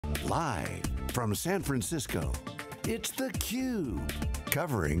Live from San Francisco, it's theCUBE,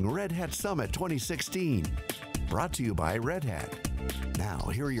 covering Red Hat Summit 2016. Brought to you by Red Hat. Now,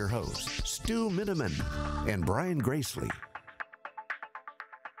 here are your hosts, Stu Miniman and Brian Gracely.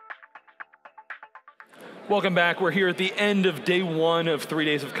 Welcome back. We're here at the end of day one of 3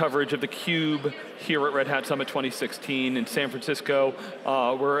 days of coverage of theCUBE here at Red Hat Summit 2016 in San Francisco.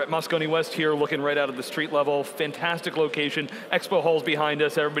 We're at Moscone West here, looking right out of the street level. Fantastic location. Expo Hall's behind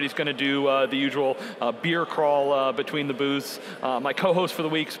us. Everybody's going to do the usual beer crawl between the booths. My co-host for the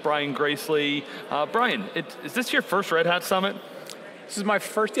week is Brian Gracely. Brian, is this your first Red Hat Summit? This is my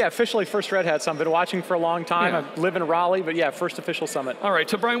first, officially first Red Hat Summit. I've been watching for a long time. I live in Raleigh, but first official summit. All right,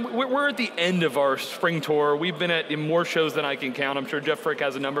 so Brian, we're at the end of our spring tour. We've been at more shows than I can count. I'm sure Jeff Frick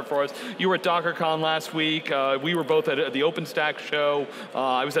has a number for us. You were at DockerCon last week. We were both at the OpenStack show.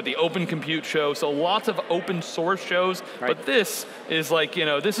 I was at the Open Compute show. So lots of open source shows, right. But this is like,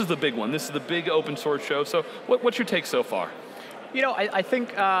 this is the big one. This is the big open source show. So what's your take so far? I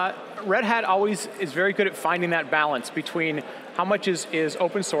think Red Hat always is very good at finding that balance between how much is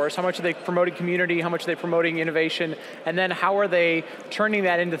open source, how much are they promoting community, how much are they promoting innovation, and then how are they turning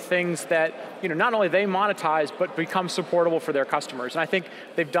that into things that not only they monetize, but become supportable for their customers. And I think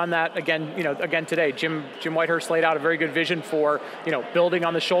they've done that again today. Jim Whitehurst laid out a very good vision for building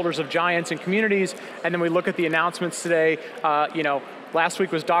on the shoulders of giants and communities, and then we look at the announcements today. Last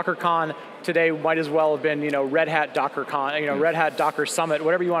week was DockerCon. Today might as well have been, Red Hat DockerCon, Red Hat Docker Summit,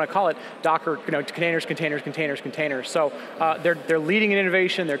 whatever you want to call it. Docker, containers, containers, containers, containers. So they're leading in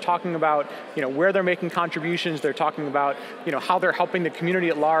innovation. They're talking about, where they're making contributions. They're talking about, how they're helping the community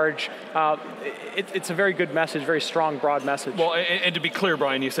at large. It's a very good message, very strong, broad message. Well, and to be clear,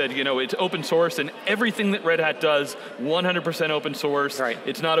 Brian, you said, it's open source, and everything that Red Hat does, 100% open source. Right.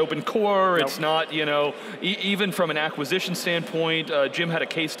 It's not open core. Nope. It's not, even from an acquisition standpoint. Jim had a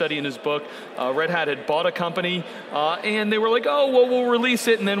case study in his book. Red Hat had bought a company, and they were like, oh, well, we'll release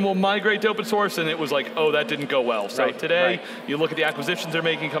it, and then we'll migrate to open source, and it was like, oh, that didn't go well. So today, you look at the acquisitions they're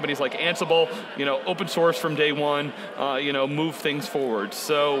making, companies like Ansible, open source from day one, move things forward.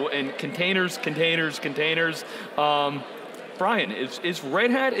 So, and containers. Brian, is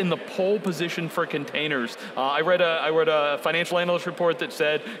Red Hat in the pole position for containers? I read a financial analyst report that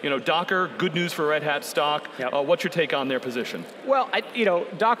said, Docker, good news for Red Hat stock. Yep. What's your take on their position? Well,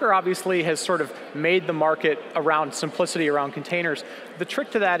 Docker obviously has sort of made the market around simplicity around containers. The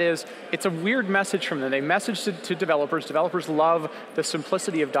trick to that is, it's a weird message from them. They message to developers. Developers love the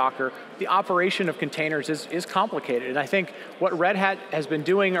simplicity of Docker. The operation of containers is complicated. And I think what Red Hat has been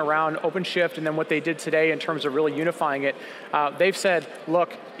doing around OpenShift and then what they did today in terms of really unifying it, they've said,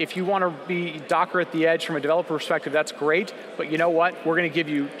 look, if you want to be Docker at the edge from a developer perspective, that's great, but you know what? We're going to give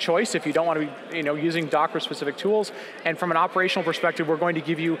you choice if you don't want to be using Docker-specific tools. And from an operational perspective, we're going to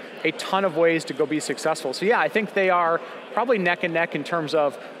give you a ton of ways to go be successful. So I think they are probably neck and neck in terms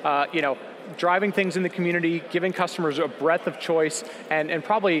of driving things in the community, giving customers a breadth of choice, and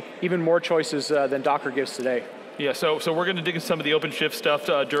probably even more choices than Docker gives today. Yeah, so we're going to dig into some of the OpenShift stuff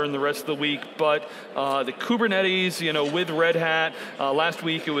during the rest of the week, but the Kubernetes, with Red Hat, last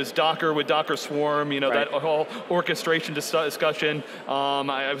week it was Docker with Docker Swarm, that whole orchestration discussion.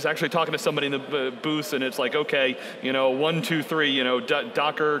 I was actually talking to somebody in the booth, and it's like, okay, 1, 2, 3,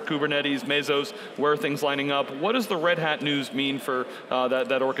 Docker, Kubernetes, Mesos, where are things lining up? What does the Red Hat news mean for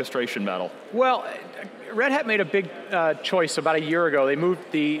that orchestration battle? Well, Red Hat made a big choice about a year ago. They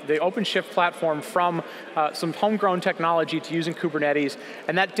moved the OpenShift platform from some homegrown technology to using Kubernetes,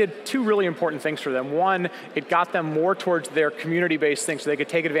 and that did two really important things for them. One, it got them more towards their community-based things, so they could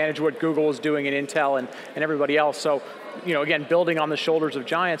take advantage of what Google is doing and Intel and everybody else. So, again, building on the shoulders of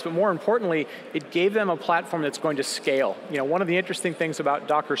giants, but more importantly, it gave them a platform that's going to scale. One of the interesting things about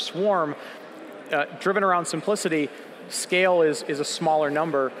Docker Swarm, driven around simplicity, scale is a smaller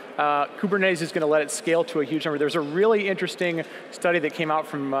number. Kubernetes is going to let it scale to a huge number. There's a really interesting study that came out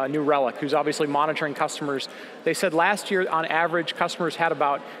from New Relic, who's obviously monitoring customers. They said last year, on average, customers had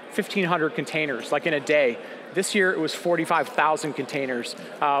about 1,500 containers, like in a day. This year, it was 45,000 containers.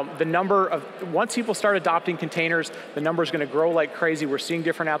 The number of, once people start adopting containers, the number is going to grow like crazy. We're seeing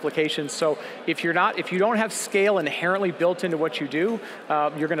different applications. So if you don't have scale inherently built into what you do,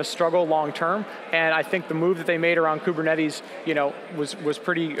 you're going to struggle long term. And I think the move that they made around Kubernetes, was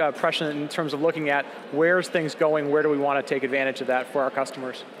pretty prescient in terms of looking at where's things going, where do we want to take advantage of that for our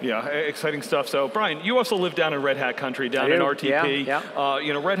customers. Yeah, exciting stuff. So Brian, you also live down in Red Hat country, down in RTP.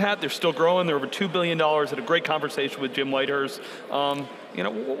 Yeah. Red Hat, they're still growing. They're over $2 billion at a great conversation with Jim Whitehurst.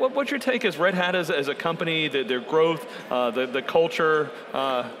 What's your take as Red Hat as a company, their growth, the culture?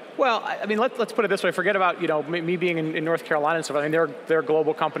 Well, I mean, let's put it this way. Forget about me being in North Carolina and stuff. I mean, they're a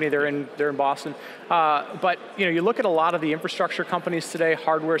global company. They're in Boston. But you look at a lot of the infrastructure companies today,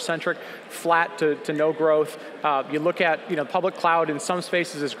 hardware centric, flat to no growth. You look at public cloud in some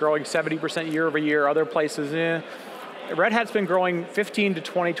spaces is growing 70% year over year. Other places, Red Hat's been growing 15 to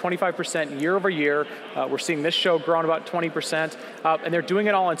 20, 25% year over year. We're seeing this show growing about 20%, and they're doing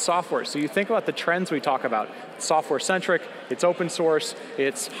it all in software. So you think about the trends we talk about. It's software-centric, it's open source,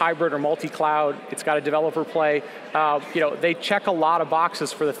 it's hybrid or multi-cloud, it's got a developer play. They check a lot of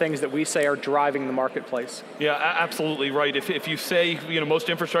boxes for the things that we say are driving the marketplace. Yeah, absolutely right. If you say, most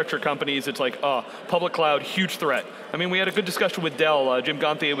infrastructure companies, it's like, public cloud, huge threat. I mean, we had a good discussion with Dell. Jim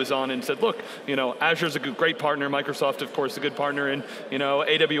Gontier was on and said, look, Azure's a great partner, Microsoft, of course, a good partner, and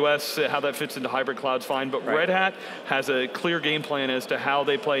AWS, how that fits into hybrid cloud's fine, but right. Red Hat has a clear game plan as to how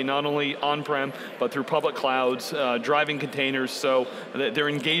they play not only on-prem, but through public clouds, driving containers, so they're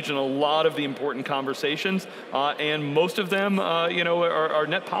engaged in a lot of the important conversations, and most of them, are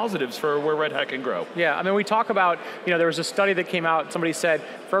net positives for where Red Hat can grow. Yeah, I mean, we talk about, there was a study that came out, somebody said,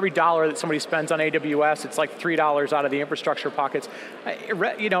 for every $1 that somebody spends on AWS, it's like $3 out of the infrastructure pockets.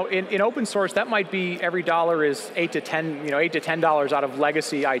 In open source, that might be every $1 is $8 to $10 out of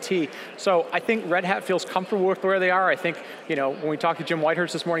legacy IT. So I think Red Hat feels comfortable with where they are. I think, when we talked to Jim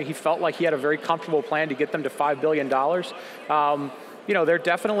Whitehurst this morning, he felt like he had a very comfortable plan to get them to $5 billion. They're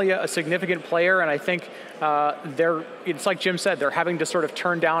definitely a significant player, and I think it's like Jim said, they're having to sort of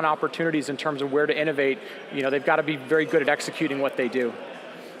turn down opportunities in terms of where to innovate. They've got to be very good at executing what they do.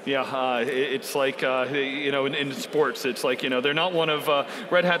 Yeah, it's like, in sports, it's like, they're not one of,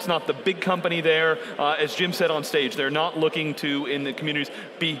 Red Hat's not the big company there. As Jim said on stage, they're not looking to, in the communities,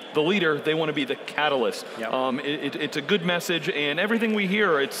 be the leader, they want to be the catalyst. Yep. It's a good message, and everything we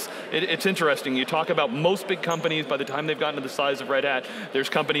hear, it's interesting. You talk about most big companies, by the time they've gotten to the size of Red Hat, there's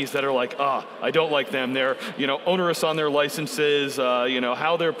companies that are like, I don't like them. They're, onerous on their licenses,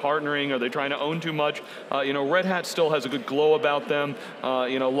 how they're partnering, are they trying to own too much? Red Hat still has a good glow about them.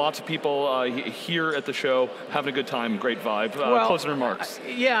 Lots of people here at the show having a good time, great vibe. Closing remarks.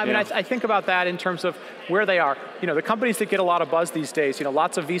 I think about that in terms of where they are. The companies that get a lot of buzz these days,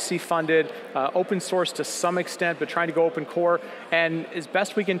 lots of VC funded, open source to some extent, but trying to go open core, and as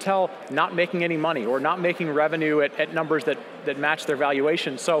best we can tell, not making any money or not making revenue at numbers that match their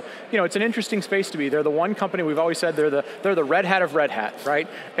valuation. So, it's an interesting space to be. They're the one company, we've always said, they're the Red Hat of Red Hat, right?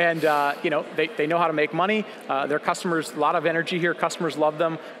 And they know how to make money. Their customers, a lot of energy here, customers love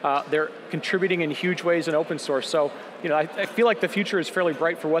them. They're contributing in huge ways in open source. So, I feel like the future is fairly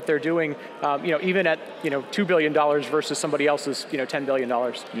bright for what they're doing, even at, $2 billion versus somebody else's, $10 billion.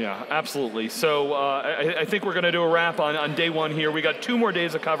 Yeah, absolutely. So I think we're going to do a wrap on day one here. We got 2 more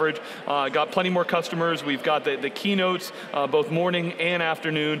days of coverage, got plenty more customers. We've got the keynotes, both morning and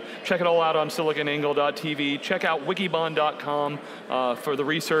afternoon. Check it all out on SiliconANGLE.tv. Check out wikibon.com for the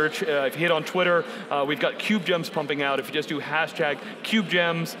research. If you hit on Twitter, we've got CUBE Gems pumping out. If you just do hashtag CUBE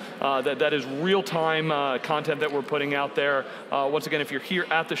Gems, that is real-time content that we're putting out there. Once again, if you're here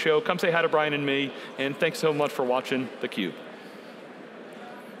at the show, come say hi to Brian and me, and thanks so much for watching theCUBE.